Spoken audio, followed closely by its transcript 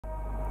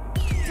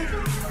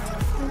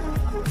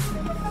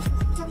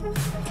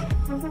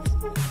Hey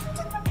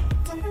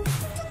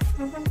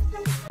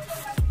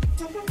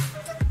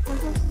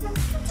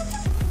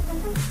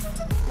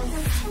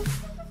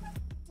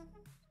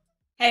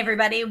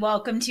everybody,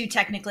 welcome to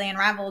Technically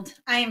Unraveled.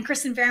 I am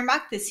Kristen,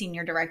 the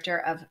Senior Director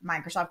of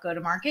Microsoft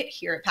Go-to-Market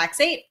here at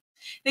Pax8.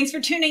 Thanks for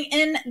tuning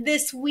in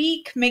this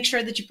week. Make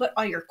sure that you put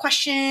all your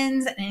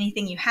questions and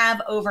anything you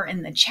have over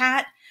in the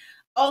chat.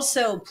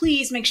 Also,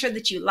 please make sure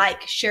that you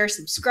like, share,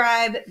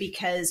 subscribe,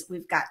 because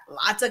we've got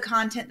lots of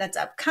content that's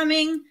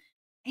upcoming.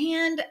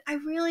 And I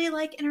really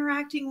like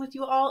interacting with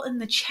you all in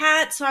the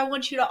chat, so I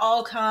want you to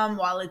all come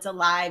while it's a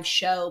live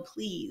show,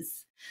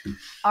 please.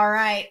 All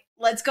right,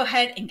 let's go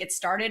ahead and get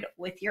started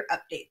with your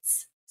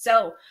updates.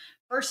 So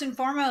first and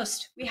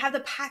foremost, we have the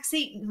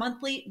Pax8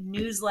 monthly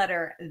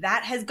newsletter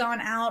that has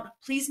gone out.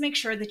 Please make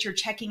sure that you're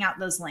checking out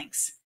those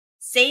links.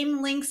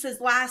 Same links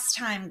as last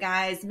time,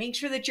 guys. Make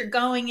sure that you're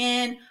going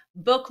in,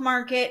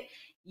 bookmark it.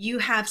 You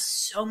have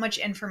so much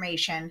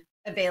information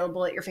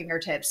available at your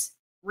fingertips,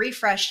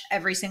 refreshed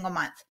every single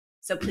month.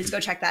 So please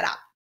go check that out.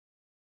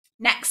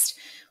 Next,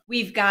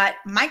 we've got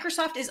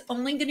Microsoft is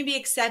only going to be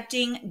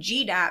accepting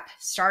GDAP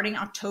starting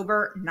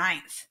October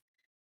 9th.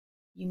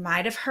 You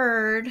might have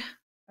heard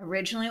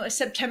originally it was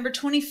September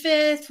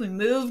 25th. We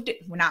moved,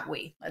 well, not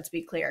we, let's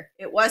be clear.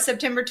 It was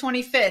September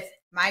 25th.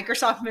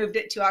 Microsoft moved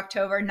it to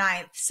October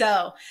 9th.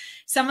 So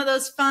some of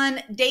those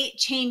fun date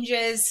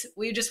changes,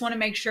 we just want to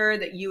make sure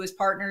that you as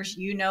partners,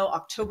 you know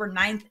October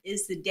 9th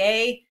is the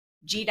day,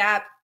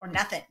 GDAP or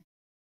nothing.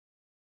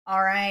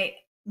 All right.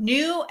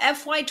 New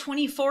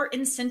FY24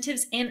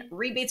 incentives and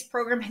rebates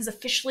program has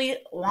officially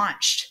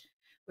launched.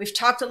 We've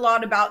talked a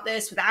lot about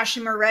this with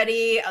Ashley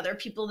Moretti, other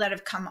people that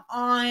have come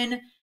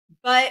on,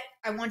 but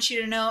I want you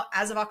to know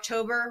as of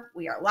October,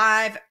 we are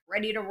live,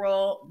 ready to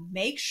roll.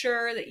 Make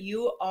sure that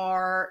you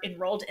are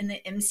enrolled in the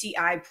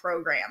MCI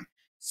program.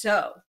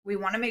 So we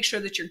want to make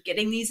sure that you're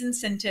getting these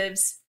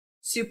incentives.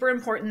 Super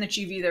important that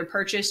you've either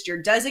purchased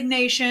your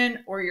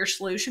designation or your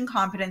solution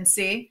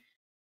competency.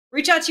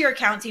 Reach out to your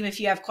account team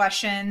if you have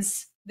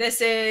questions. This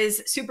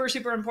is super,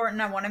 super important.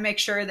 I want to make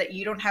sure that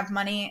you don't have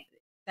money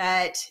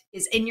that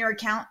is in your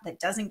account that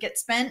doesn't get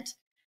spent.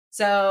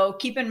 So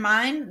keep in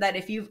mind that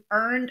if you've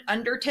earned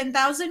under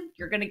 $10,000,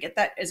 you're going to get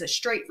that as a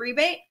straight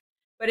rebate.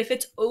 But if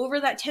it's over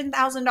that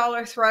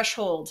 $10,000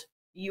 threshold,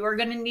 you are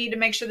going to need to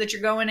make sure that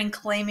you're going and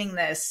claiming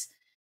this.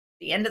 At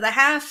the end of the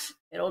half,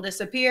 it'll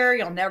disappear.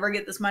 You'll never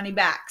get this money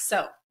back.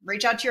 So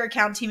reach out to your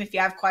account team if you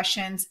have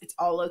questions. It's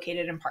all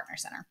located in Partner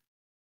Center.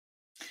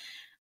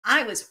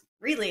 I was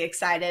really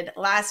excited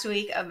last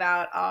week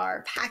about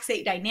our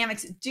Pax8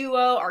 Dynamics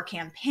Duo, our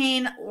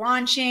campaign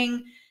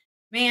launching.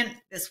 Man,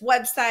 this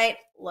website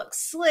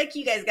looks slick.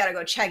 You guys got to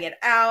go check it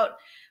out.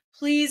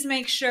 Please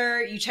make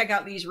sure you check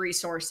out these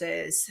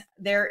resources.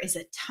 There is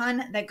a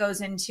ton that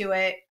goes into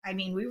it. I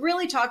mean, we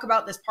really talk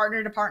about this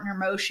partner-to-partner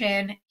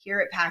motion here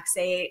at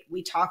Pax8.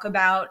 We talk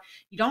about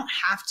you don't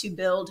have to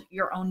build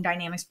your own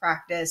Dynamics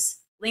practice.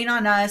 Lean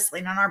on us,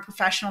 lean on our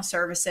professional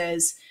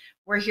services.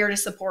 We're here to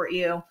support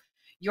you.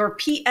 Your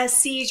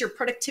PSCs, your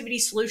productivity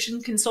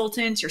solution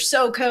consultants, your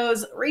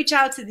SOCOs, reach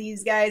out to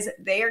these guys.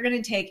 They are going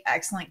to take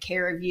excellent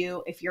care of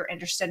you if you're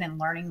interested in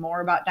learning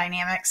more about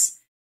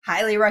Dynamics.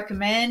 Highly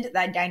recommend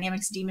that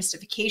Dynamics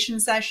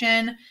demystification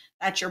session.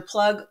 That's your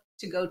plug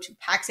to go to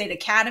Pax8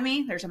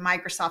 Academy. There's a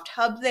Microsoft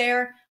hub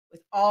there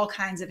with all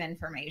kinds of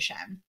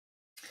information.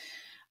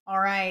 All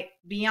right,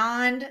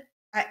 beyond,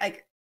 I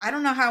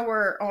don't know how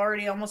we're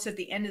already almost at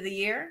the end of the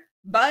year,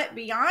 but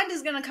Beyond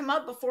is going to come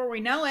up before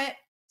we know it.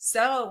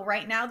 So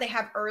right now they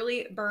have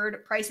early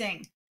bird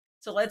pricing.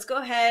 So let's go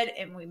ahead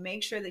and we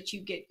make sure that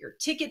you get your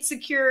ticket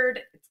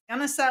secured. It's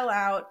going to sell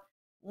out.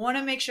 Want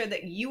to make sure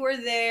that you are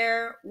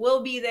there.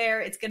 We'll be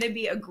there. It's going to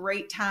be a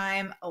great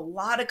time, a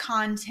lot of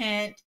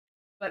content,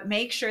 but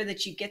make sure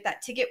that you get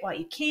that ticket while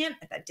you can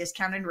at that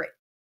discounted rate.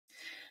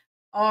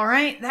 All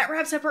right, that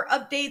wraps up our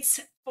updates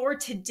for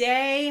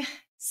today.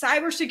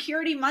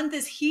 Cybersecurity month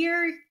is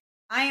here.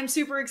 I am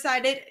super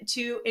excited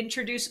to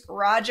introduce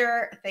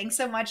Roger. Thanks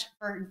so much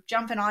for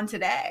jumping on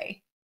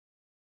today.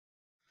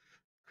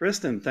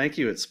 Kristen, thank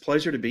you. It's a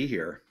pleasure to be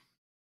here.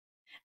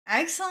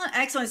 Excellent,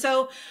 excellent.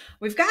 So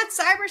we've got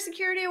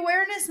Cybersecurity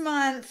Awareness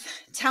Month.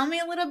 Tell me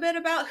a little bit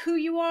about who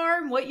you are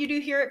and what you do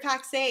here at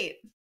Pax8.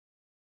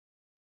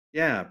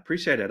 Yeah,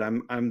 appreciate it.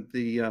 I'm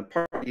the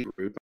party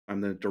group.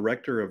 I'm the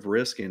Director of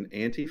Risk and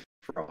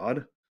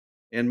Anti-Fraud.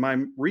 And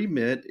my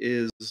remit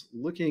is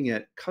looking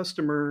at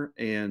customer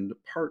and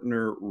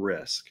partner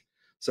risk.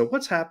 So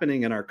what's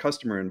happening in our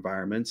customer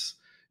environments?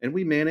 And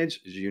we manage,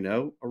 as you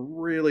know, a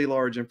really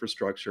large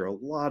infrastructure, a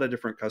lot of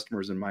different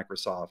customers in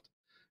Microsoft.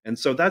 And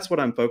so that's what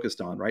I'm focused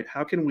on, right?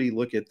 How can we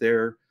look at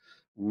their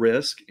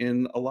risk?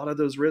 And a lot of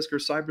those risks are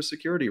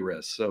cybersecurity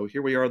risks. So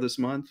here we are this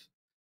month,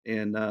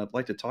 and I'd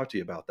like to talk to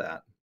you about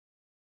that.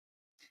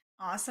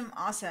 Awesome,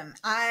 awesome.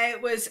 I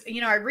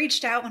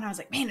reached out when I was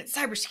like, man, it's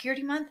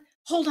Cybersecurity Month.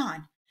 Hold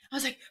on. I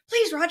was like,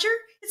 please, Roger,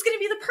 it's going to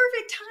be the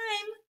perfect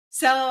time.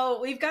 So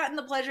we've gotten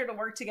the pleasure to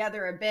work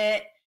together a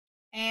bit.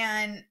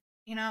 And,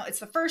 it's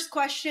the first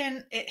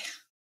question.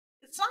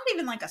 it's not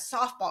even like a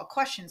softball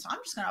question, so I'm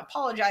just going to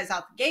apologize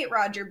out the gate,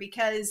 Roger,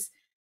 because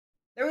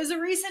there was a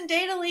recent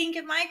data leak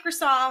at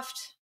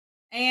Microsoft,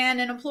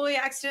 and an employee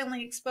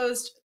accidentally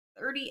exposed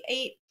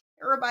 38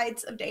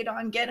 terabytes of data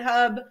on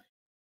GitHub.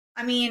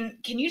 I mean,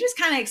 can you just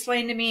kind of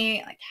explain to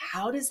me, like,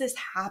 how does this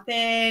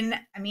happen?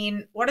 I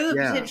mean, what are the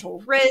Yeah.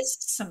 potential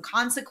risks, some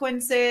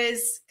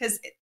consequences? Because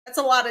that's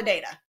a lot of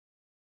data.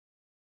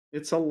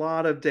 It's a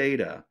lot of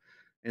data.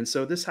 And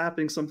so this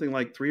happened something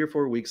like 3 or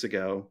 4 weeks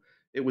ago.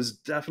 It was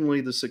definitely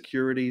the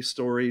security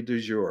story du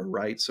jour,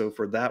 right? So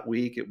for that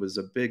week, it was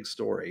a big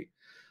story.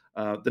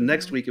 The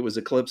next Mm-hmm. week, it was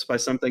eclipsed by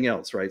something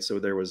else, right? So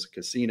there was a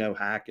casino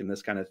hack and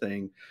this kind of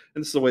thing.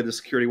 And this is the way the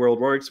security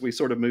world works. We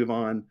sort of move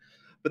on.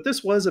 But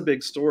this was a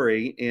big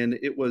story, and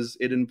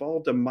it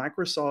involved a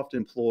Microsoft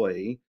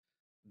employee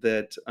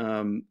that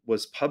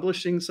was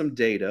publishing some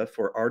data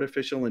for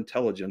artificial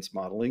intelligence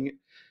modeling,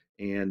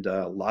 and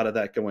a lot of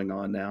that going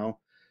on now.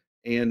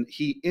 And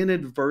he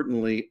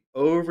inadvertently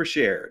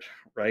overshared,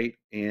 right?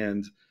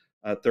 And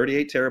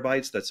 38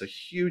 terabytes, that's a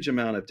huge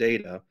amount of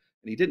data.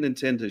 And he didn't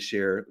intend to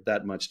share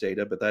that much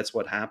data, but that's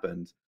what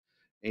happened.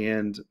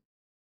 And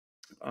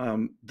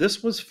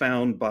this was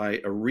found by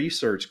a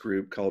research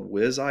group called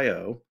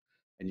Wiz.io.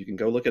 And you can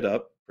go look it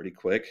up pretty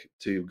quick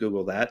to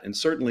Google that. And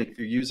certainly if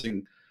you're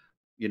using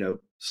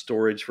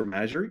storage from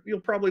Azure,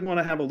 you'll probably want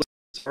to have a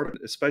look,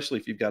 especially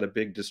if you've got a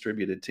big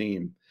distributed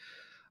team.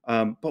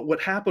 But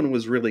what happened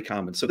was really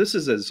common. So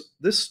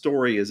this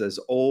story is as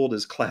old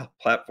as cloud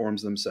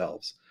platforms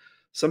themselves.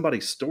 Somebody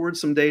stored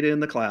some data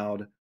in the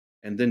cloud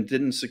and then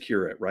didn't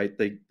secure it, right?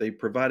 They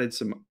provided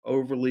some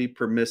overly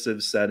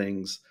permissive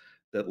settings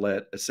that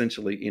let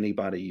essentially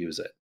anybody use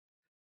it.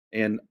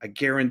 And I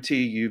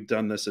guarantee you've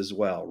done this as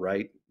well,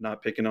 right?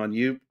 Not picking on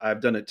you. I've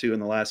done it too in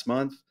the last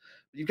month.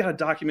 You've got a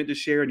document to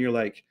share, and you're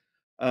like,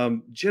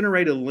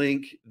 generate a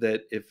link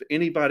that if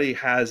anybody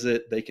has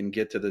it, they can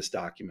get to this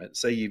document.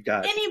 Say you've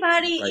got,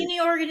 Anybody, right? any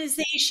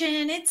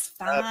organization, it's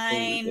fine.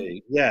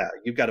 Absolutely. Yeah.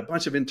 You've got a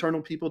bunch of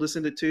internal people to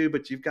send it to,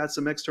 but you've got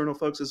some external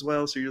folks as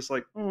well. So you're just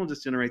like, oh, I'll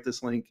just generate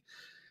this link.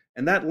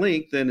 And that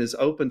link then is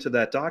open to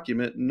that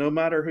document no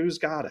matter who's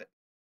got it.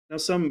 Now,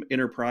 some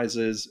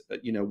enterprises,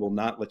 will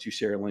not let you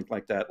share a link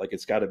like that. Like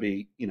it's got to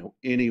be,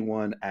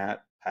 anyone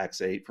at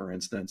Pax8, for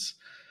instance.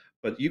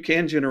 But you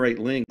can generate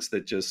links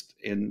that just,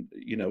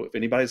 if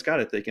anybody's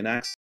got it, they can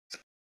access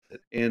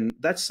it. And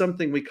that's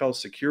something we call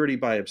security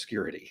by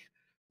obscurity,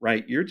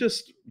 right? You're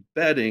just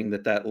betting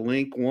that that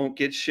link won't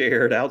get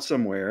shared out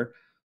somewhere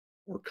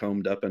or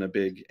combed up in a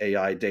big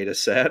AI data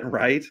set,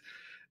 right?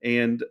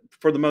 And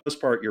for the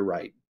most part, you're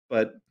right.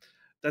 But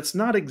that's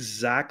not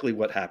exactly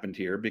what happened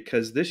here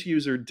because this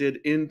user did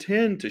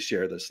intend to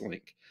share this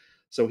link.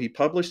 So he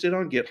published it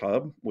on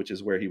GitHub, which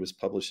is where he was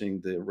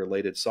publishing the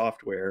related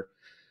software.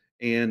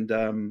 And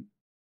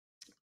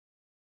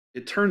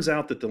it turns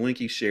out that the link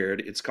he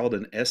shared, it's called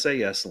an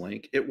SAS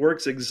link. It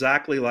works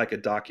exactly like a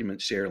document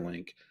share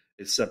link,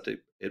 except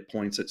it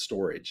points at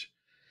storage.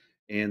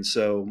 And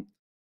so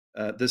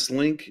this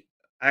link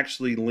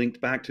actually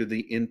linked back to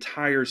the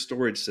entire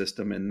storage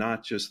system and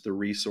not just the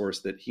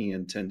resource that he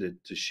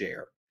intended to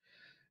share.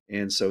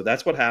 And so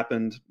that's what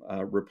happened,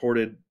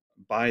 reported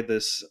by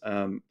this,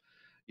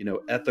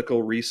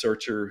 ethical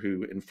researcher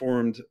who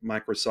informed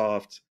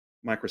Microsoft.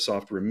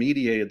 Microsoft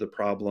remediated the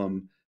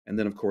problem, and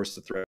then, of course,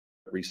 the threat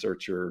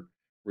researcher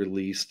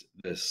released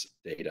this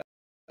data.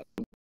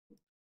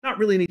 Not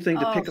really anything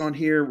to Oh, pick on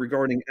here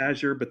regarding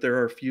Azure, but there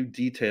are a few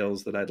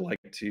details that I'd like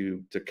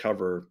to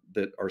cover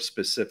that are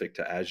specific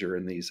to Azure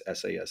in these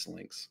SAS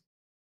links.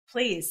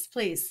 please,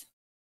 please.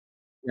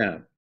 Yeah.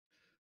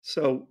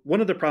 So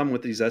one of the problem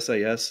with these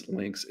SAS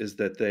links is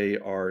that they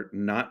are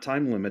not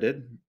time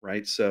limited,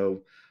 right?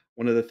 So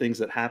one of the things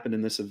that happened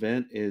in this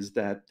event is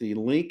that the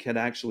link had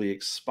actually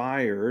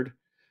expired,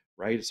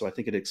 right? So I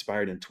think it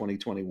expired in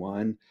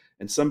 2021,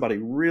 and somebody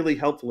really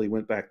helpfully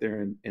went back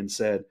there and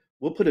said,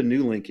 "We'll put a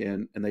new link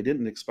in," and they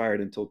didn't expire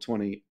it until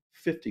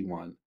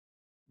 2051,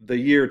 the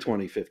year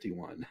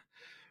 2051,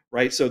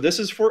 right? So this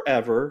is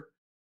forever,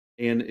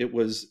 and it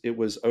was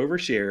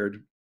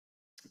overshared,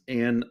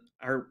 and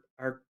our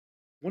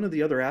one of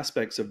the other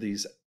aspects of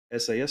these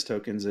SAS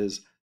tokens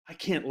is I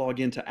can't log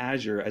into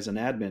Azure as an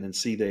admin and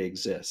see they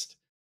exist.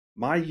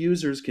 My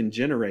users can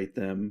generate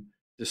them,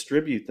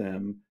 distribute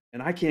them,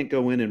 and I can't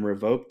go in and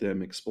revoke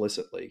them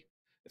explicitly.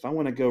 If I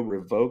want to go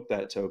revoke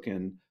that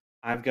token,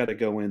 I've got to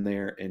go in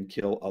there and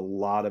kill a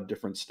lot of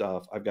different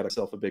stuff. I've got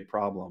myself a big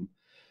problem.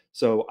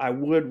 So I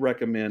would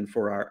recommend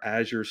for our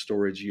Azure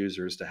storage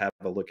users to have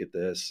a look at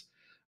this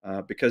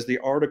because the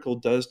article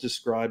does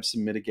describe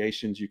some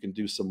mitigations. You can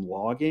do some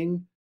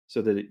logging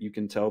so that you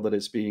can tell that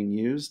it's being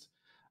used.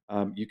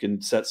 You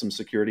can set some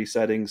security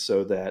settings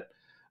so that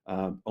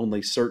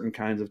only certain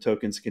kinds of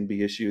tokens can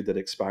be issued that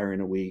expire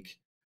in a week,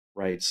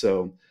 right?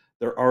 So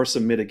there are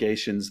some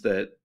mitigations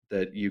that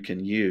you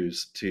can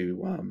use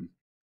to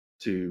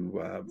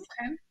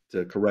Okay.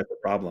 to correct the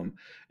problem.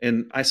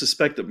 And I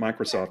suspect that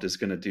Microsoft is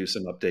going to do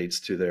some updates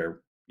to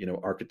their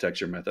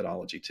architecture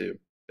methodology too,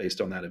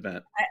 based on that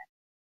event.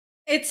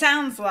 It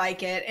sounds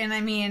like it. And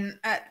I mean,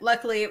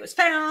 luckily it was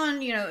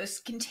found, it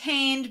was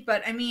contained.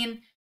 But I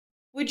mean,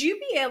 would you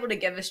be able to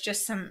give us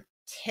just some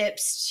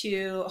tips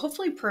to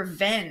hopefully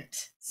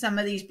prevent some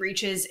of these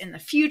breaches in the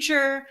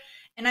future?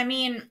 And I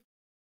mean,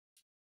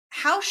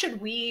 how should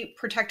we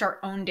protect our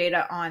own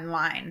data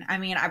online? I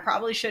mean, I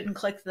probably shouldn't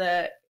click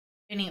the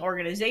any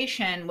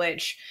organization,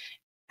 which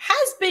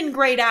has been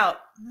grayed out,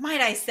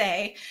 might I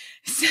say.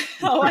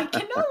 So I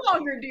can no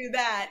longer do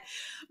that.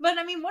 But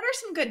I mean, what are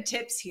some good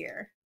tips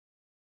here?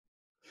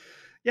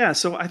 Yeah,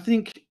 so I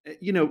think,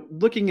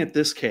 looking at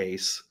this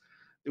case,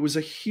 there was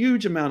a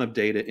huge amount of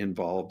data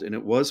involved and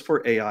it was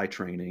for AI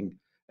training.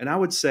 And I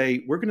would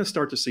say we're going to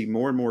start to see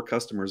more and more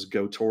customers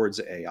go towards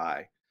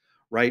AI,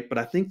 right? But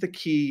I think the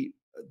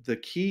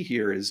key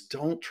here is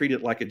don't treat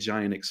it like a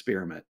giant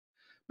experiment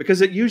because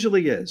it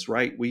usually is,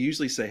 right? We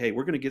usually say, hey,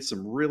 we're going to get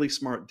some really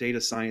smart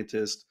data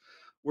scientists.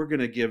 We're going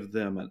to give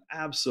them an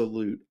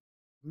absolute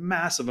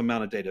massive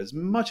amount of data, as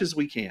much as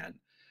we can.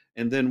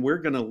 And then we're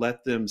going to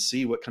let them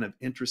see what kind of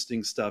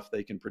interesting stuff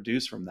they can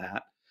produce from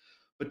that.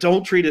 But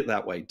don't treat it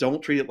that way.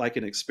 Don't treat it like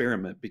an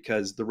experiment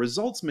because the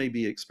results may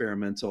be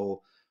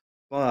experimental,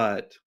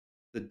 but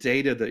the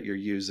data that you're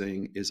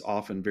using is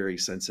often very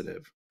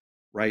sensitive,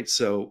 right?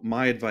 So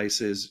my advice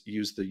is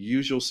use the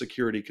usual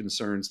security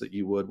concerns that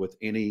you would with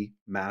any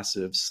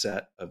massive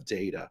set of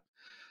data.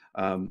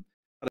 Um,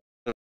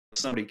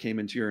 Somebody came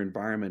into your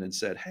environment and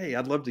said, "Hey,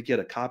 I'd love to get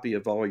a copy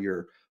of all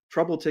your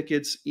trouble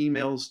tickets,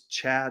 emails,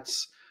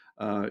 chats,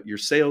 your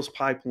sales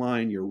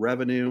pipeline, your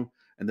revenue,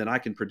 and then I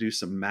can produce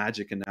some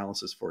magic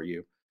analysis for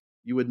you."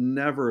 You would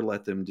never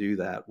let them do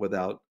that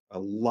without a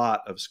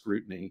lot of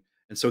scrutiny.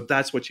 And so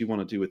that's what you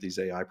want to do with these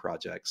AI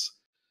projects.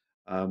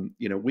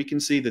 We can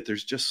see that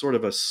there's just sort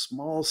of a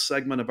small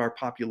segment of our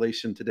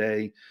population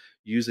today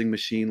using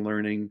machine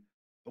learning,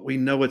 but we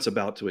know it's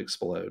about to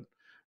explode,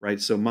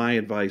 right? So my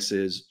advice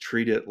is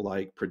treat it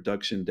like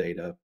production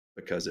data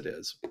because it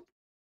is.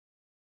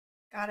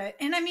 Got it.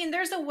 And I mean,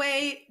 there's a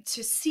way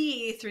to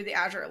see through the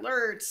Azure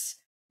alerts,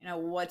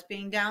 what's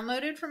being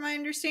downloaded from my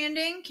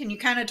understanding. Can you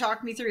kind of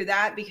talk me through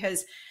that?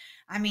 Because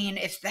I mean,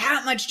 if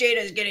that much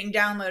data is getting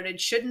downloaded,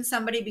 shouldn't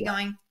somebody be Yeah.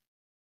 going,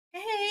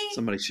 hey?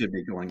 Somebody should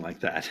be going like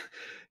that.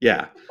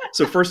 Yeah.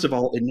 So first of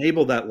all,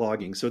 enable that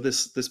logging. So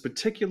this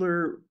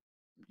particular,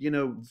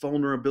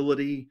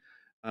 vulnerability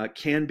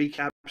can be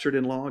captured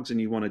in logs,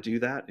 and you want to do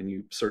that, and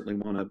you certainly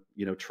want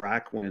to,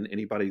 track when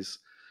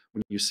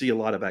you see a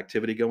lot of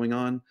activity going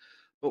on.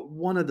 But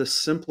one of the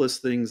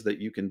simplest things that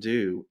you can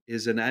do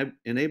is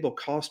enable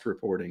cost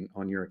reporting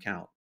on your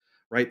account,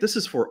 right? This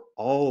is for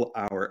all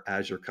our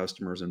Azure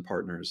customers and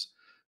partners.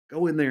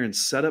 Go in there and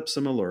set up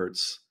some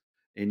alerts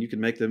and you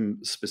can make them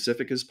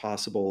specific as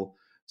possible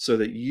so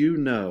that you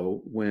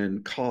know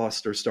when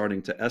costs are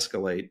starting to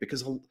escalate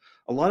because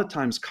a lot of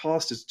times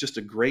cost is just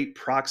a great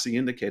proxy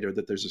indicator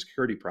that there's a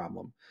security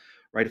problem,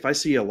 right? If I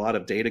see a lot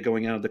of data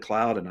going out of the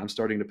cloud and I'm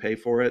starting to pay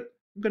for it,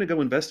 I'm going to go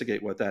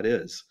investigate what that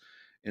is.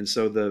 And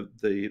so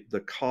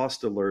the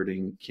cost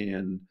alerting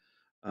can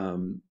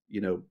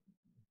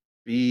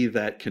be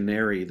that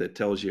canary that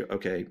tells you,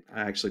 okay,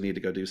 I actually need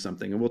to go do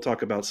something. And we'll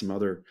talk about some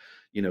other,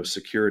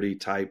 security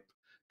type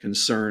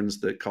concerns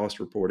that cost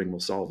reporting will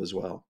solve as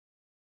well.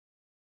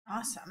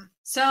 Awesome.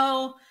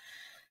 So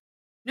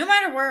no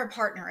matter where a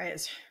partner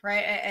is,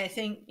 right? I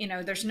think,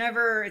 it's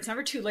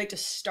never too late to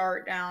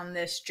start down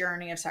this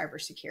journey of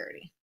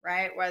cybersecurity,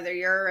 right? Whether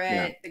you're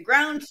Yeah, at the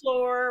ground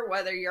floor,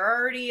 whether you're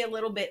already a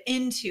little bit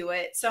into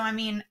it. So, I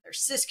mean, there's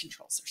CIS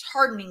controls, there's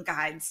hardening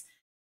guides.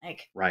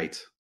 Like, right.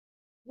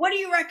 what do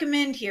you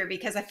recommend here?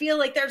 Because I feel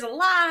like there's a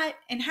lot.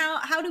 And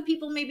how do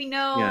people maybe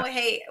know, Yeah.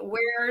 hey,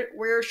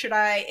 where should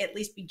I at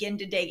least begin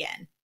to dig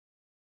in?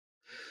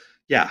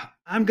 Yeah,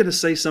 I'm going to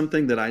say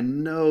something that I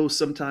know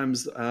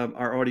sometimes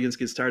our audience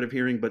gets tired of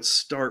hearing, but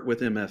start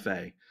with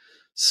MFA.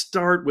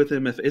 Start with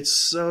MFA. It's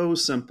so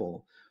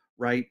simple,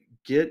 right?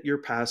 Get your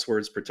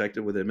passwords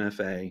protected with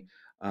MFA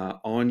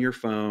on your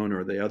phone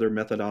or the other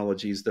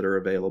methodologies that are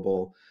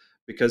available.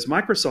 Because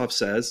Microsoft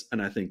says,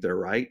 and I think they're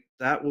right,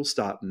 that will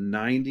stop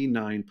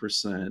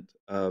 99%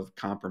 of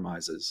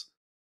compromises.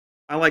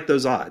 I like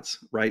those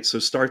odds, right? So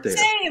start there.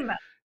 Same.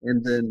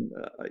 And then,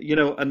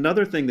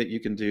 another thing that you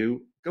can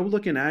do, go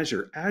look in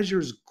Azure.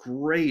 Azure's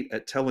great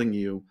at telling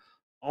you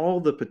all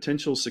the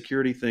potential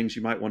security things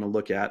you might want to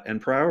look at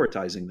and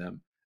prioritizing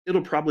them.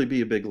 It'll probably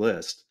be a big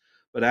list,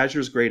 but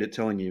Azure's great at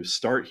telling you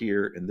start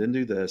here and then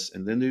do this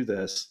and then do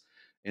this.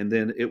 And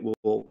then it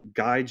will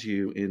guide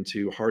you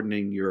into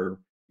hardening your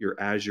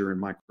Azure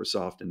and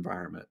Microsoft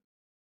environment.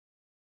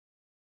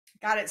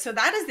 Got it. So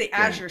that is the Yeah.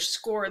 Azure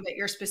score that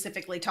you're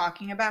specifically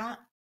talking about.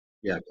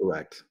 Yeah,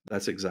 correct.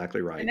 That's exactly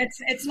And right.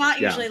 it's not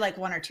Yeah. usually like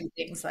one or two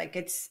things. Like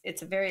it's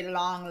a very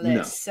long No,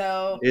 list.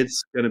 So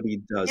it's going to be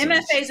MFA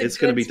dozens. is a It's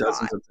going to good be spot.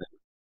 dozens of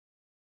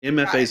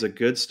MFA Got it. is a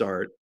good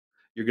start.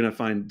 You're going to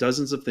find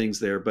dozens of things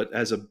there, but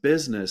as a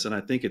business, and I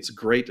think it's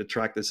great to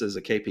track this as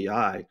a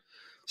KPI,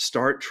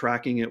 start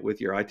tracking it with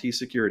your IT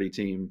security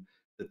team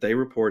that they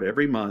report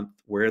every month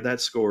where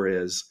that score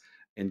is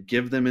and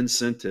give them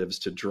incentives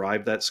to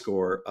drive that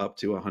score up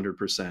to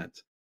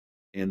 100%.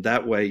 And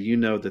that way, you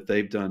know that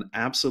they've done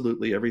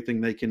absolutely everything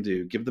they can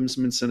do. Give them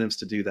some incentives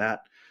to do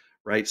that,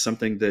 right?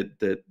 Something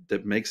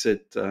that makes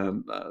it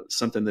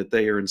something that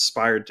they are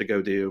inspired to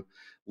go do.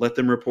 Let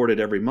them report it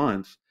every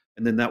month,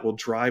 and then that will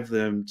drive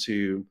them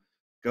to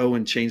go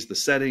and change the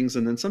settings,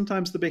 and then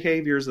sometimes the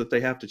behaviors that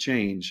they have to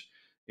change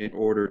in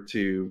order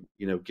to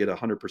get a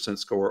 100%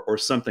 score or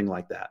something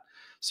like that.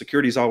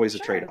 Security is always a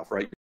Sure. trade-off,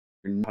 right?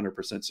 You're not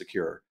 100%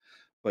 secure,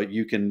 but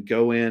you can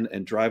go in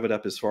and drive it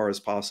up as far as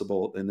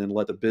possible and then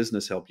let the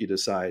business help you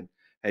decide,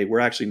 hey, we're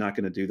actually not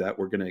going to do that.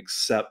 We're going to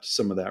accept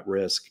some of that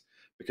risk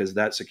because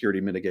that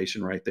security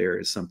mitigation right there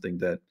is something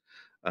that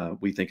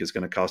we think is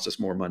going to cost us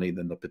more money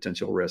than the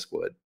potential risk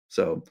would.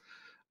 So,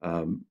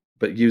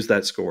 but use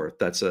that score.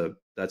 That's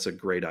a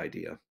great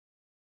idea.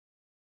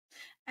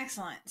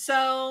 Excellent.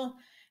 So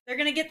they're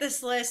going to get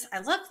this list. I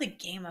love the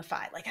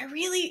gamify. Like, I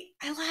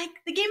like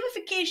the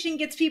gamification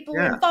gets people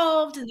Yeah,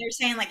 involved and they're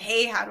saying, like,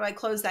 hey, how do I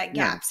close that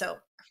yeah, gap? So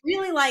I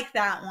really like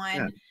that yeah.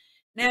 one.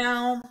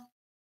 Now,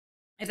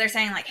 if they're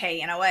saying, like, hey,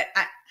 you know what?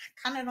 I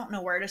kind of don't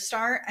know where to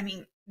start. I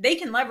mean, they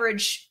can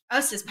leverage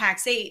us as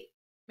Pax8,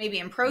 maybe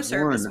in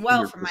ProServe as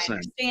well, from my 100%.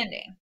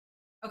 understanding.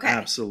 Okay.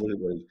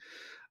 Absolutely.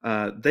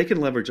 They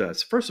can leverage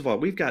us. First of all,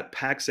 we've got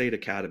Pax8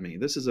 Academy.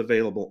 This is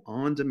available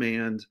on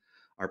demand.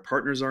 Our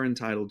partners are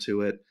entitled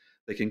to it.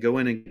 They can go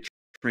in and get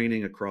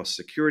training across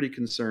security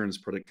concerns,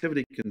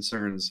 productivity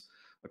concerns,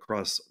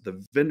 across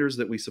the vendors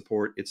that we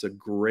support. It's a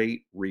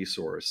great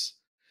resource.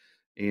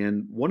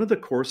 And one of the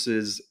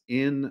courses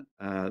in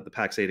the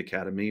Pax8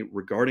 Academy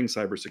regarding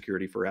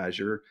cybersecurity for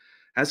Azure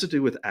has to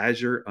do with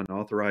Azure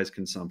unauthorized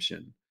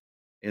consumption.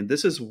 And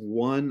this is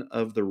one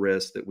of the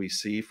risks that we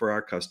see for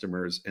our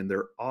customers, and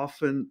they're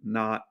often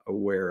not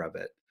aware of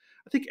it.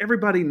 I think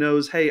everybody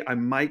knows, hey, I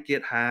might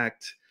get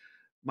hacked,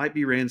 might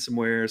be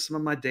ransomware, some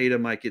of my data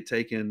might get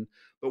taken.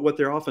 But what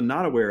they're often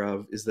not aware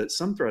of is that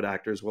some threat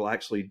actors will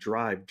actually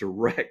drive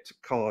direct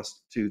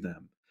cost to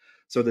them.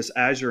 So, this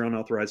Azure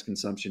unauthorized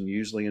consumption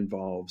usually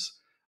involves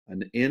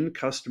an end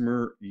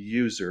customer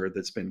user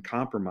that's been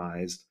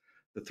compromised.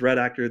 The threat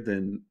actor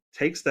then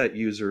takes that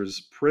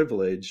user's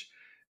privilege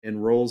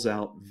and rolls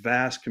out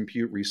vast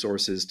compute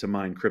resources to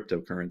mine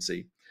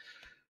cryptocurrency.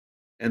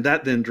 And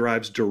that then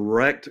drives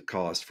direct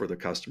cost for the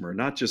customer,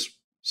 not just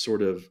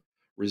sort of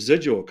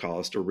residual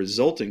cost or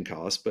resulting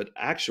cost, but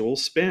actual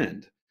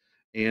spend.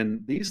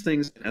 And these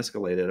things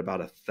escalate at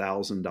about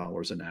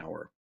 $1,000 an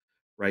hour,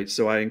 right?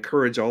 So I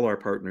encourage all our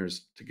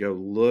partners to go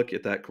look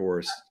at that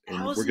course,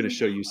 and we're going to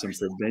show you some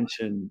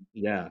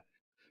 $1,000.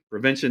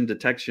 prevention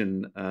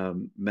detection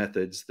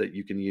methods that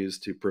you can use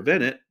to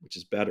prevent it, which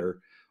is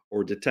better,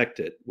 or detect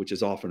it, which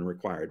is often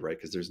required, right?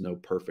 Because there's no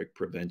perfect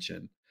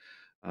prevention.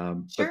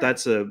 But Sure.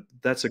 that's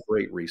a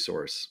great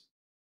resource.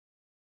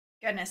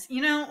 Goodness.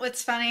 You know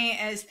what's funny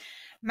is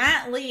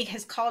Matt Lee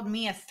has called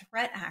me a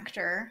threat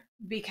actor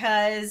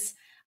because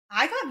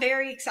I got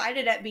very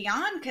excited at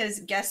Beyond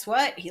because guess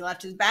what? He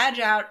left his badge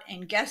out,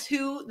 and guess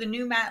who the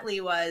new Matt Lee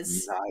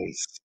was?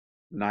 Nice,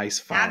 nice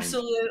find.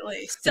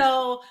 Absolutely.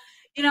 So,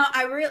 you know,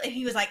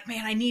 he was like,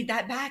 man, I need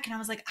that back. And I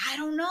was like, I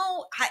don't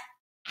know.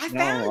 I No,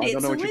 found I don't it, know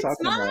so what you're it's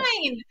talking about.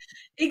 mine.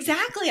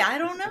 Exactly. I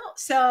don't know.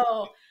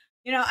 So,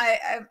 you know,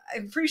 I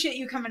appreciate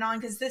you coming on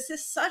because this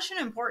is such an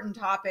important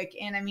topic.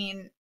 And I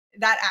mean,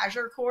 that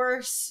Azure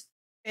course,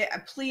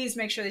 please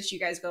make sure that you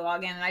guys go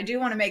log in. And I do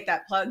want to make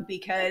that plug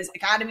because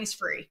Academy's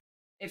free.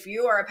 If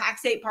you are a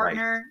Pax8 Right,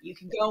 partner, you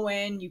can go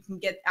in, you can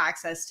get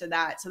access to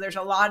that. So there's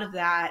a lot of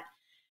that.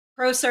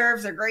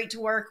 ProServes are great to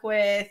work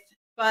with.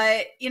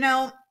 But, you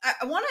know,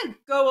 I want to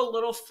go a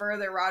little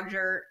further,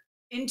 Roger,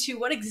 into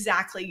what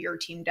exactly your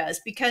team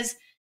does because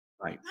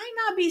right. might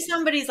not be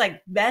somebody's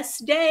like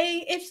best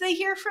day if they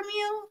hear from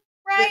you,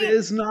 It right?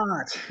 is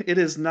not. It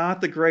is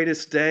not the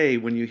greatest day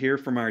when you hear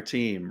from our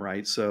team,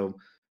 right? So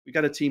we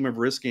got a team of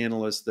risk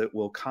analysts that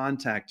will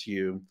contact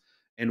you,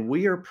 and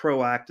we are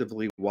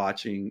proactively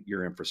watching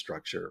your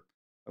infrastructure.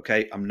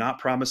 Okay. I'm not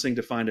promising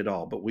to find it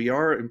all, but we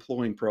are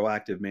employing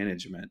proactive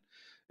management,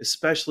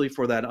 especially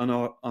for that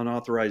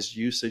unauthorized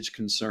usage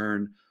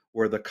concern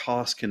where the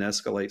cost can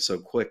escalate so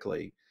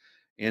quickly.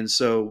 And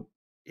so,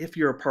 if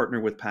you're a partner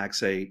with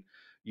Pax8,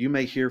 you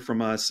may hear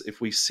from us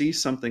if we see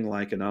something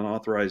like an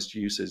unauthorized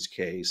usage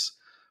case.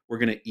 We're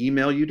going to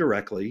email you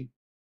directly,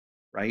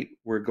 right?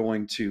 We're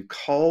going to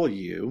call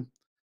you.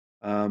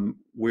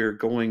 We're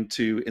going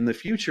to, in the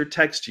future,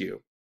 text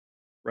you,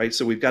 right?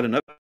 So we've got an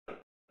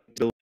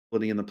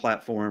ability in the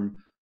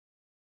platform.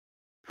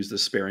 Use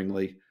this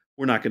sparingly.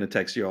 We're not going to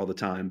text you all the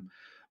time,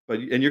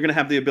 and you're going to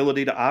have the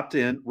ability to opt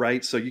in,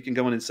 right? So you can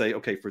go in and say,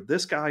 okay, for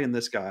this guy and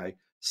this guy,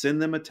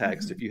 send them a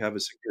text if Mhm. you have a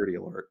security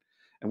alert,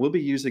 and we'll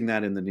be using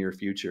that in the near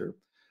future.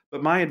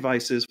 But my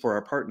advice is for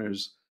our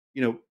partners,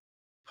 you know,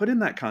 put in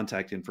that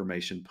contact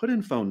information, put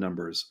in phone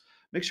numbers,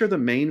 make sure the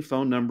main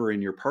phone number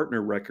in your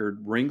partner record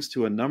rings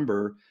to a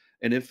number.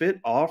 And if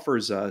it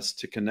offers us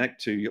to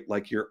connect to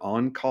like your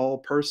on-call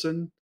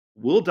person,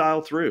 we'll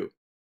dial through.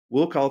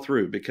 We'll call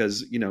through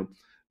because,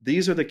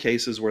 these are the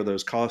cases where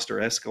those costs are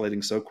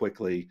escalating so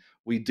quickly.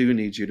 We do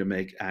need you to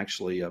make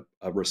actually a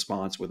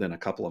response within a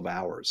couple of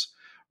hours,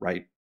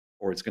 right?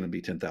 Or it's going to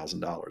be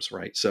 $10,000,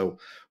 right? So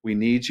we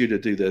need you to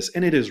do this.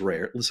 And it is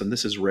rare. Listen,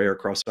 this is rare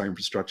across our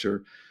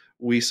infrastructure.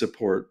 We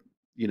support,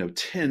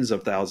 tens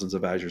of thousands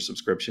of Azure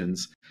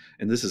subscriptions,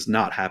 and this is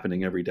not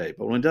happening every day.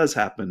 But when it does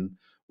happen,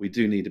 we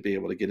do need to be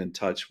able to get in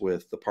touch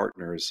with the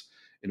partners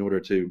in order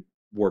to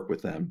work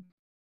with them.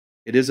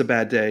 It is a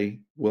bad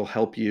day. We'll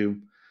help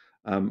you.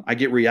 I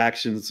get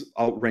reactions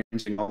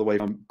ranging all the way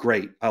from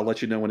great, I'll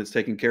let you know when it's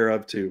taken care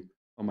of, to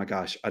oh my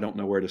gosh, I don't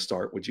know where to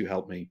start. Would you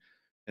help me?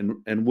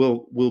 And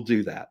we'll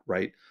do that,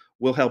 right?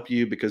 We'll help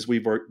you because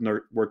we've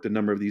worked a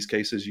number of these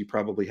cases you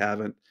probably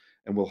haven't,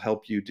 and we'll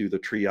help you do the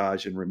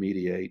triage and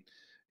remediate,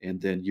 and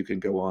then you can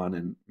go on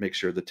and make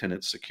sure the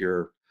tenant's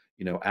secure,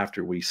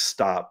 after we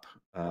stop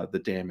the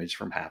damage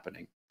from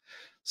happening.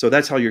 So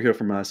that's how you hear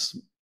from us.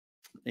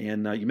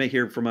 And you may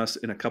hear from us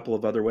in a couple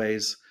of other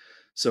ways.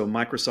 So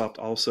Microsoft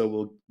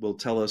also will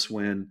tell us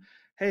when,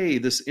 hey,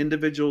 this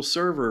individual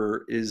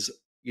server is,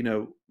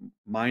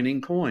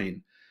 mining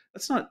coin.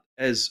 That's not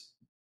as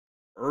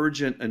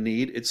urgent a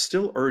need. It's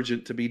still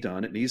urgent to be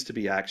done. It needs to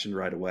be actioned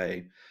right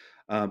away.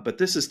 But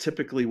this is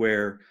typically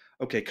where,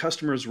 okay,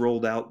 customers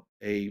rolled out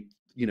a,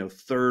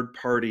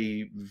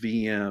 third-party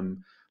VM,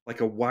 like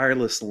a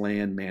wireless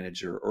LAN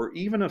manager or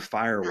even a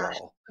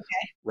firewall,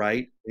 Okay.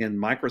 right? And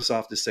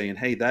Microsoft is saying,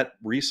 hey, that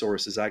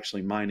resource is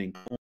actually mining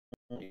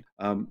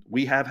coin.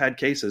 We have had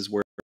cases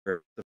where the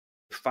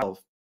file,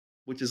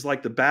 which is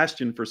like the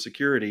bastion for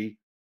security,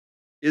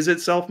 is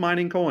itself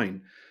mining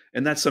coin.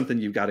 And that's something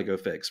you've got to go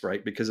fix,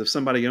 right? Because if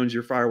somebody owns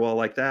your firewall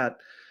like that,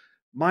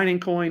 mining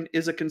coin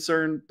is a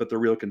concern, but the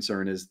real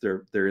concern is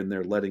they're in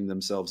there letting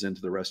themselves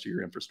into the rest of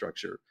your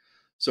infrastructure.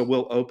 So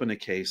we'll open a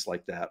case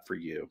like that for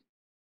you.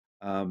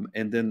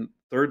 And then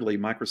thirdly,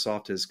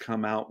 Microsoft has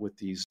come out with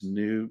these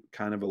new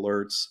kind of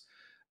alerts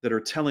that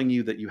are telling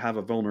you that you have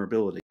a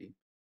vulnerability.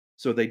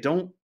 So they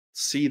don't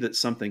see that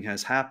something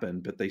has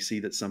happened, but they see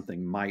that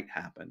something might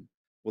happen.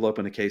 We'll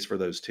open a case for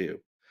those too,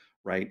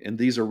 right? And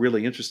these are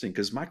really interesting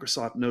because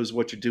Microsoft knows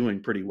what you're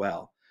doing pretty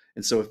well.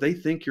 And so if they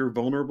think you're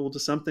vulnerable to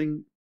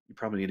something, you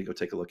probably need to go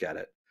take a look at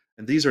it.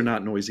 And these are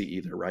not noisy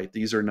either, right?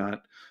 These are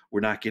not, we're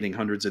not getting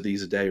hundreds of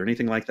these a day or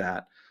anything like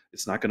that.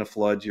 It's not going to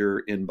flood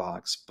your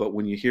inbox. But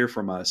when you hear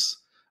from us,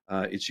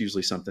 it's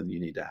usually something you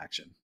need to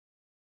action.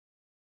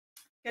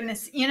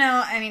 Goodness,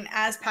 I mean,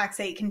 as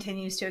Pax8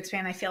 continues to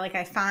expand, I feel like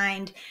I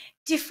find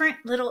different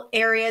little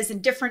areas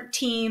and different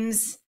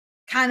teams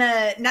kind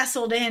of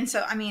nestled in.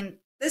 So, I mean,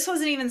 this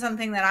wasn't even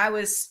something that I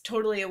was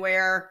totally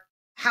aware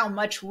how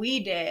much we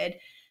did.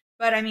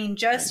 But I mean,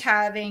 just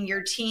having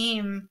your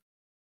team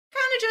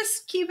kind of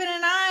just keeping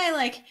an eye,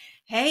 like,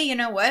 hey, you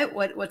know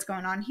what's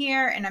going on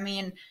here? And I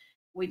mean,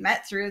 we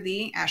met through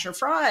the Azure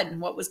fraud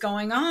and what was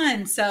going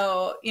on.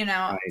 So,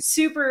 Right.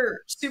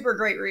 super, super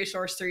great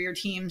resource through your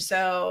team.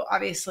 So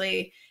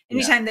obviously,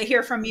 anytime they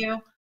hear from you,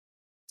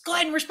 let's go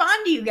ahead and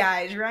respond to you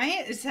guys,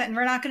 right? And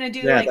we're not going to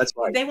do That's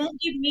right. they won't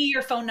give me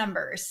your phone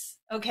numbers.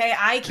 Okay.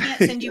 I can't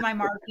send you my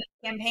marketing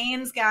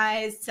campaigns,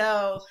 guys.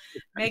 So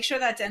make sure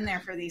that's in there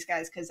for these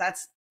guys, because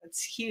that's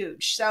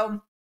huge.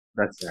 So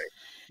That's right.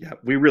 Yeah,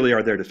 we really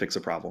are there to fix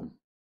a problem.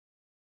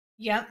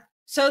 yep.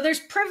 So there's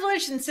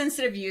privileged and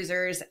sensitive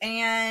users,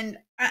 and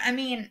I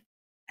mean,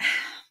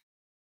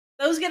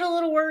 those get a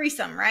little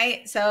worrisome,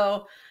 right?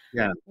 So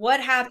Yeah, what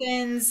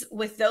happens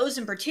with those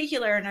in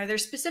particular? And are there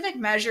specific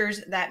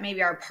measures that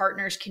maybe our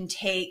partners can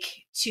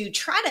take to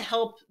try to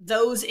help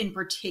those in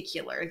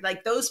particular,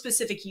 like those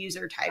specific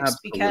user types,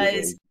 because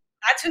absolutely.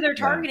 that's who they're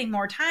Yeah, targeting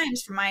more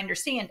times, from my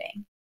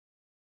understanding?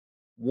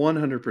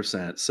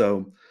 100%.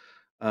 So,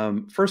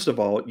 first of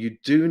all, you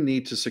do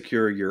need to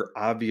secure your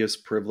obvious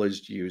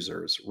privileged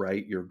users,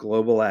 right? Your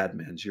global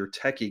admins, your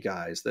techie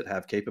guys that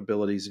have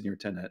capabilities in your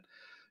tenant.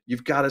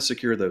 You've got to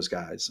secure those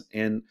guys.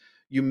 And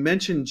you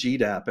mentioned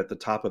GDAP at the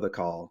top of the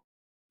call.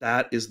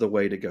 That is the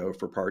way to go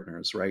for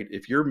partners, right?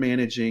 If you're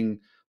managing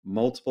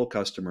multiple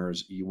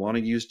customers, you want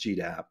to use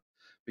GDAP,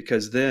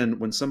 because then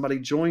when somebody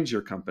joins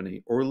your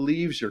company or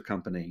leaves your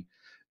company,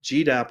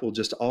 GDAP will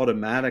just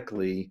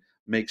automatically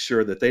make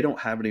sure that they don't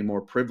have any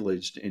more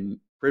privilege in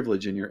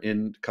your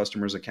end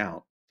customer's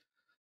account.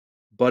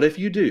 But if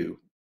you do,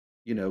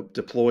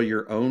 deploy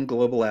your own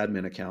global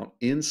admin account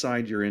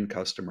inside your end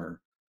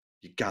customer,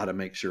 you got to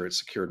make sure it's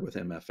secured with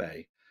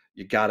MFA.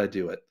 You got to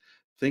do it.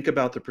 Think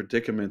about the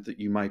predicament that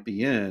you might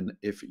be in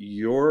if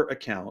your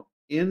account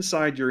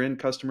inside your end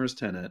customer's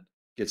tenant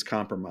gets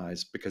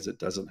compromised because it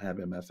doesn't have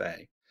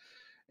MFA.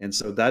 And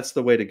so that's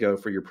the way to go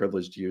for your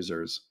privileged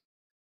users.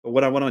 But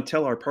what I want to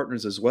tell our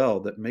partners as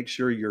well, that make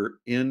sure your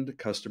end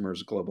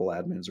customers' global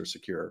admins are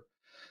secure.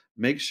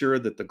 Make sure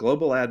that the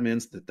global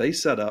admins that they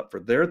set up for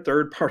their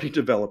third-party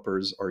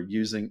developers are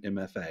using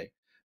MFA.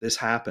 This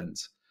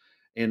happens.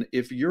 And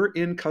if your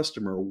end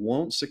customer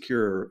won't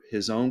secure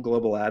his own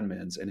global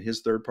admins and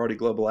his third-party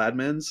global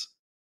admins,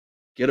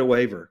 get a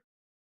waiver.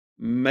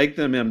 Make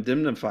them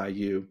indemnify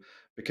you,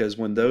 because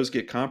when those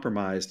get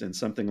compromised and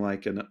something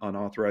like an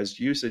unauthorized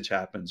usage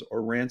happens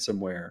or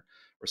ransomware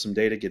or some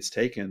data gets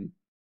taken,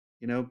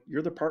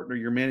 you're the partner,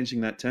 you're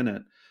managing that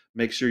tenant.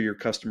 Make sure your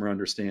customer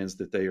understands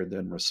that they are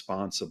then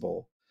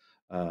responsible.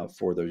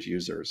 for those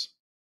users.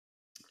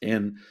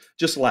 And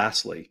just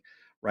lastly,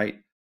 right?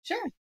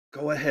 Sure.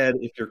 Go ahead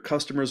if your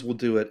customers will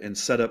do it and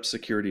set up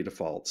security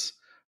defaults,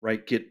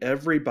 right? Get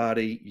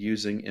everybody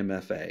using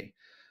MFA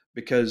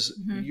because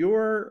Hmm.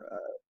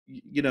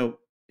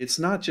 it's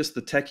not just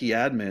the techie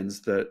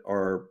admins that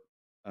are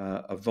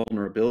a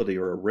vulnerability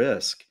or a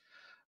risk.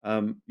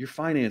 Your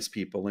finance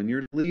people and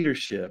your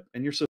leadership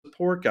and your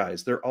support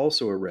guys, they're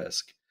also a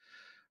risk,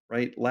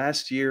 right?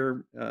 Last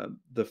year,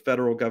 the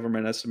federal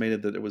government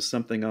estimated that it was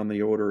something on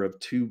the order of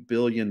 $2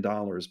 billion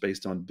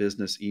based on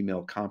business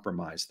email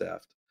compromise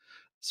theft,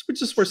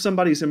 which is where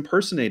somebody's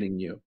impersonating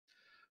you.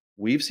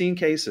 We've seen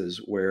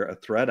cases where a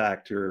threat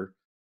actor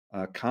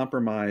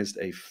compromised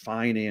a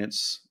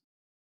finance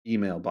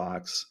email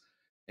box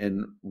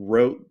and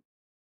wrote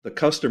the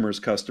customer's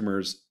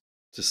customers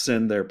to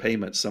send their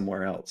payments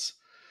somewhere else.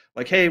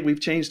 Like, hey,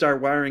 we've changed our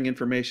wiring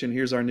information.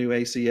 Here's our new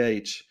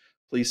ACH.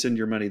 Please send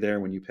your money there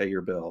when you pay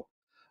your bill.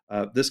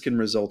 This can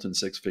result in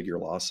six-figure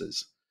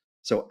losses.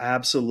 So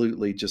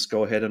absolutely just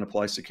go ahead and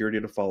apply security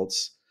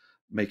defaults.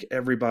 Make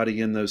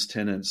everybody in those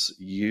tenants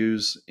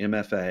use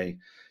MFA.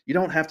 You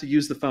don't have to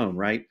use the phone,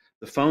 right?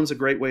 The phone's a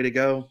great way to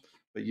go,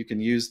 but you can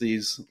use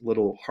these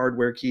little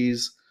hardware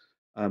keys.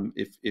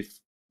 If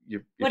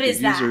What your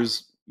is that?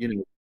 users,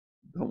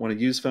 don't want to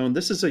use phone,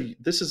 this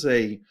is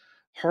a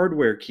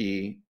hardware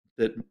key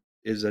that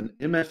is an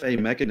MFA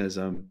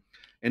mechanism,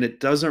 and it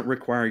doesn't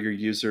require your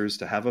users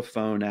to have a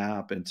phone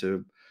app and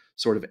to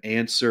sort of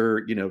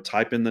answer,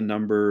 type in the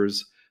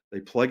numbers. They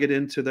plug it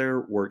into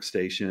their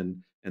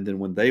workstation, and then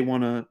when they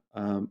want to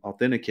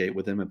authenticate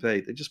with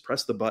MFA, they just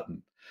press the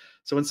button.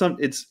 So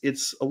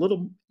it's a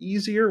little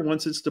easier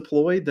once it's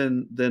deployed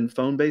than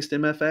phone-based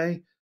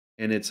MFA,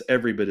 and it's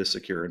every bit as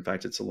secure. In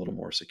fact, it's a little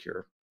more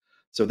secure.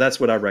 So that's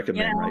what I You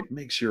recommend, know, right?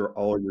 Make sure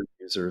all your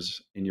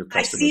users and your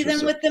I see customers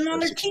them with them on are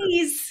their secure.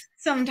 keys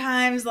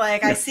sometimes.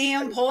 Like I Yeah, see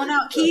them there pulling you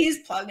out go. keys,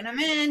 plugging them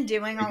in,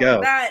 doing There you all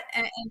of go. that.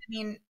 And I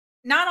mean,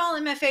 not all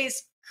MFAs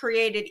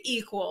created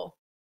equal.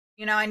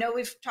 I know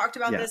we've talked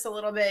about Yeah, this a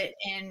little bit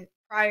in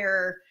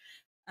prior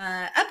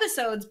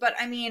episodes, but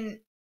I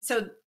mean,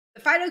 so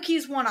the FIDO key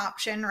is one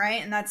option,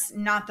 right? And that's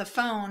not the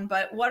phone,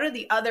 but what are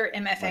the other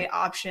MFA right.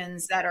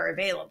 options that are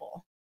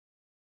available?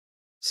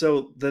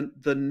 So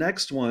the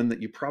next one that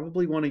you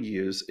probably want to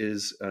use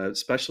is,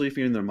 especially if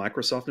you're in the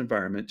Microsoft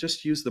environment,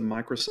 just use the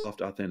Microsoft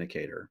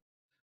Authenticator,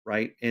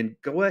 right? And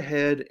go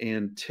ahead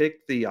and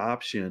tick the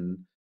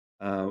option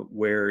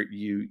where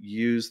you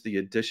use the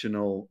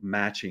additional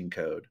matching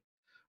code,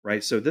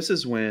 right? So this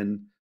is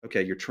when,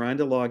 okay, you're trying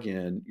to log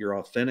in, your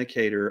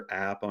Authenticator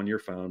app on your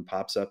phone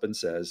pops up and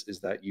says,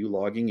 is that you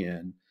logging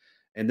in?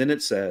 And then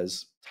it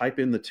says, type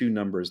in the two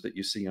numbers that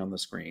you see on the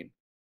screen,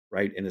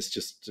 right? And it's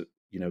just,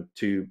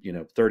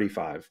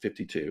 35,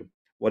 52,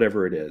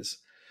 whatever it is.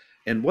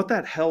 And what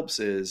that helps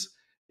is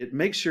it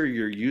makes sure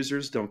your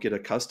users don't get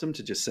accustomed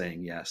to just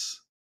saying yes,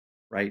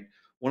 right?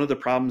 One of the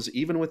problems,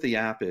 even with the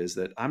app, is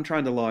that I'm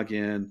trying to log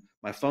in,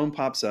 my phone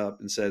pops up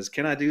and says,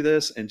 "Can I do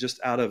this?" And just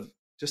out of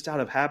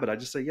habit, I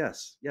just say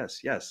yes, yes,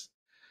 yes.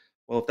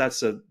 Well, if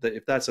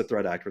that's a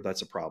threat actor,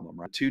 that's a problem,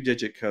 right?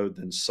 Two-digit code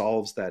then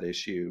solves that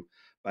issue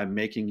by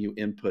making you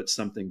input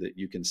something that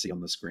you can see on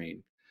the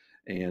screen.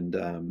 And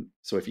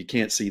so if you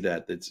can't see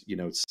that, it's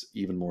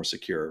even more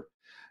secure.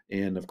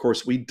 And of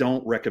course, we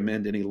don't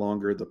recommend any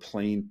longer the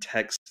plain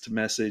text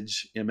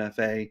message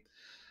MFA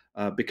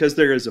because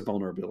there is a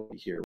vulnerability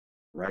here,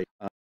 right?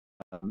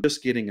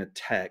 Just getting a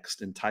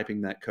text and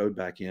typing that code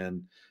back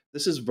in,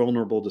 this is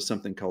vulnerable to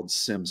something called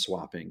SIM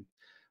swapping,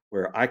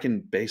 where I can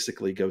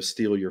basically go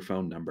steal your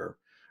phone number,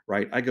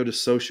 right? I go to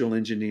social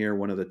engineer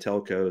one of the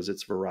telcos,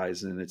 it's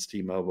Verizon, it's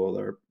T-Mobile,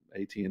 or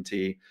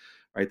AT&T,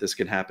 right? This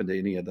can happen to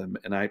any of them,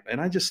 and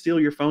I just steal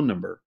your phone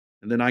number,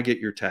 and then I get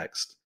your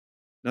text.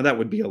 Now that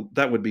would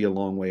be a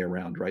long way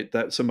around, right?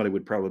 That somebody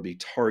would probably be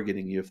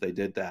targeting you if they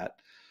did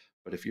that.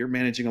 But if you're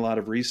managing a lot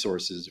of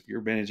resources, if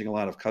you're managing a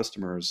lot of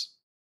customers,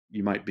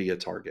 you might be a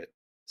target.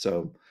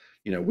 So,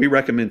 we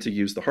recommend to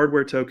use the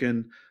hardware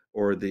token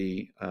or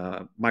the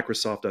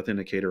Microsoft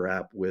Authenticator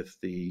app with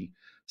the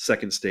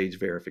second stage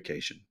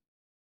verification.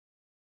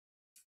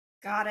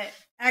 Got it.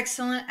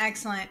 Excellent,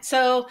 excellent.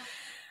 So,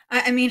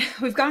 I mean,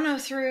 we've gone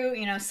through,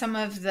 some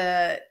of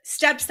the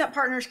steps that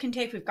partners can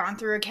take. We've gone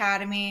through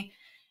Academy.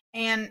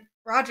 And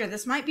Roger,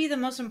 this might be the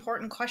most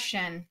important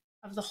question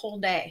of the whole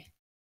day.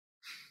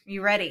 Are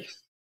you ready?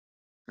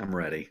 I'm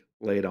ready.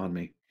 Lay it on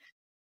me.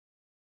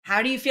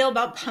 How do you feel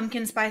about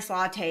pumpkin spice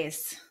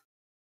lattes?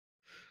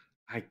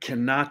 I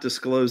cannot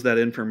disclose that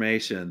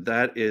information.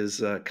 That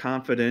is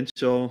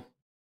confidential,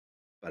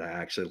 but I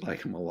actually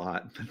like them a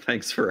lot.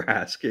 Thanks for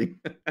asking.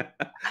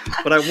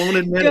 But I won't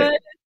admit it. Good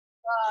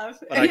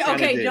stuff. But I kind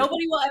of Okay, do.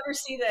 nobody will ever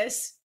see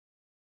this.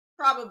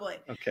 Probably.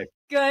 Okay,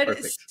 Good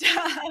perfect.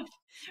 stuff.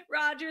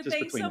 Roger, Just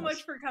thanks so between much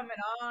us. for coming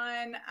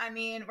on. I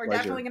mean, we're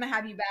definitely Pleasure. going to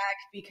have you back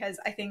because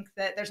I think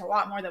that there's a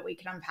lot more that we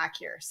can unpack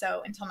here.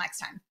 So until next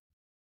time.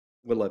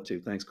 Would love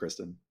to. Thanks,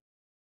 Kristen.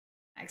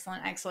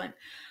 Excellent. Excellent.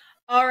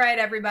 All right,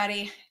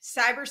 everybody.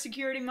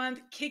 Cybersecurity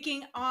Month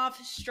kicking off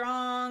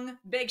strong.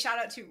 Big shout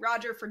out to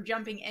Roger for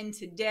jumping in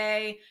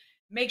today.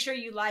 Make sure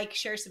you like,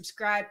 share,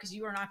 subscribe, because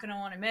you are not going to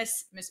want to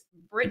miss Miss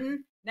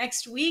Britton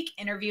next week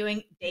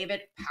interviewing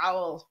David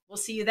Powell. We'll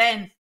see you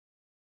then.